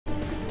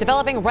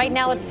Developing right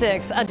now at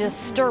 6, a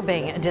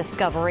disturbing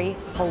discovery.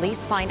 Police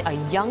find a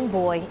young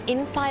boy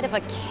inside of a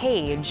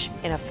cage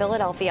in a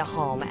Philadelphia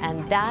home,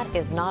 and that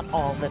is not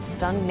all that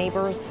stunned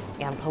neighbors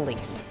and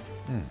police.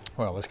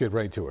 Well, let's get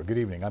right to it. Good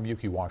evening. I'm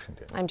Yuki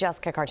Washington. I'm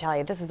Jessica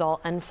Cartalia. This is all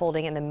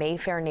unfolding in the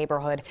Mayfair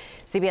neighborhood.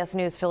 CBS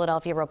News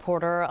Philadelphia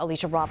reporter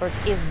Alicia Roberts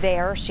is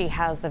there. She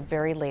has the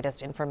very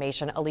latest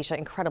information. Alicia,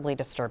 incredibly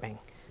disturbing.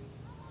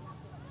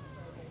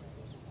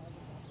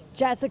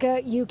 Jessica,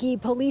 Yuki,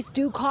 police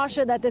do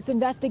caution that this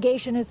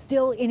investigation is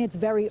still in its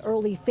very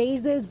early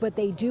phases, but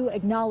they do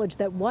acknowledge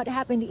that what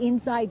happened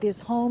inside this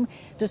home,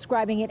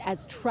 describing it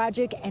as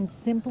tragic and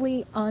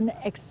simply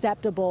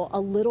unacceptable. A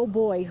little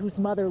boy whose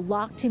mother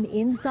locked him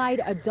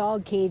inside a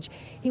dog cage.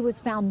 He was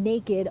found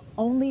naked,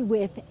 only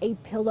with a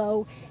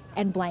pillow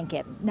and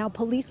blanket. Now,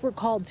 police were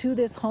called to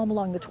this home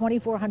along the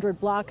 2400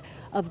 block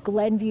of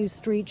Glenview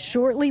Street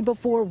shortly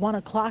before 1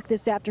 o'clock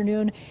this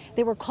afternoon.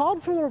 They were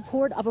called for the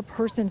report of a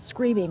person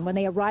screaming. When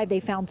they arrived,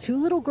 they found two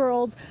little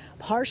girls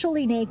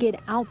partially naked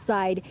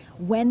outside.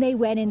 When they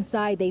went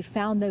inside, they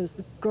found those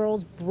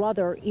girls'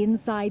 brother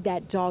inside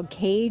that dog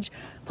cage.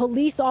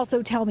 Police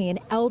also tell me an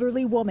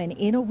elderly woman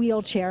in a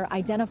wheelchair,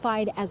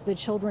 identified as the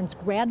children's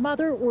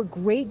grandmother or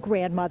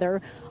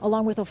great-grandmother,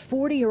 along with a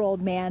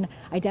 40-year-old man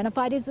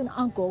identified as an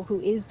uncle who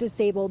is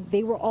disabled.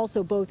 They were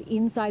also both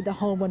inside the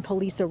home when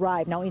police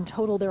arrived. Now, in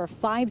total, there are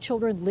 5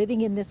 children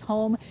living in this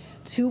home.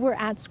 2 were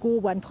at school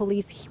when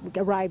police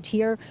arrived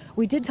here.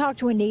 We did talk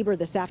to a neighbor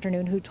this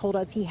afternoon who told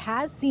us he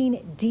has seen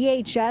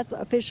DHS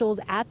officials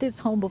at this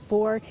home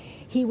before.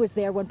 He was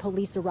there when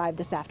police arrived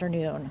this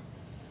afternoon.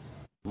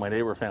 My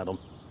neighbor found them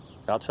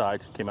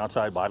outside, came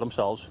outside by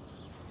themselves,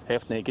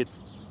 half naked.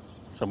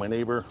 So my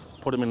neighbor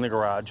put them in the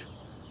garage,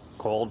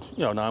 called,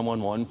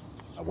 911.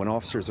 When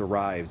officers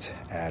arrived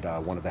at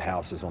one of the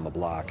houses on the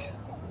block,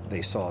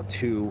 they saw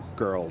 2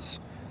 girls,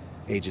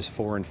 ages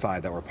 4 and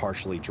 5, that were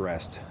partially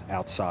dressed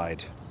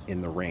outside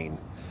in the rain.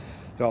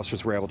 The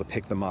officers were able to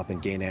pick them up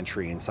and gain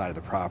entry inside of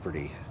the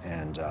property.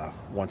 And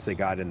once they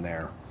got in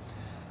there,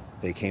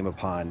 they came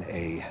upon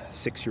a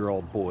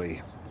 6-year-old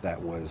boy that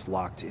was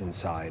locked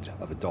inside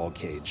of a dog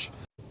cage.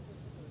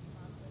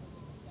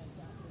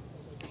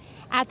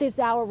 At this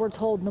hour, we're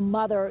told the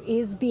mother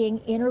is being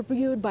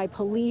interviewed by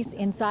police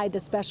inside the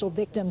Special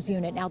Victims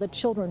Unit. Now, the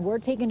children were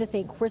taken to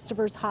St.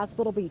 Christopher's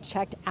Hospital to be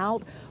checked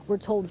out. We're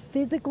told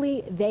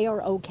physically they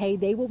are okay.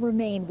 They will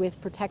remain with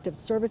Protective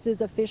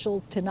Services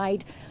officials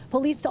tonight.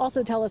 Police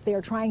also tell us they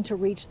are trying to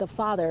reach the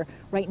father.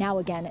 Right now,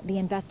 again, the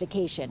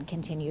investigation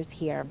continues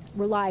here.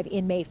 We're live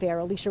in Mayfair.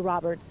 Alicia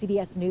Roberts,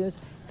 CBS News,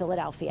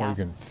 Philadelphia. Well, you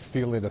can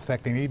feel it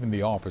affecting even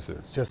the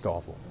officers. Just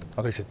awful.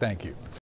 Alicia, thank you.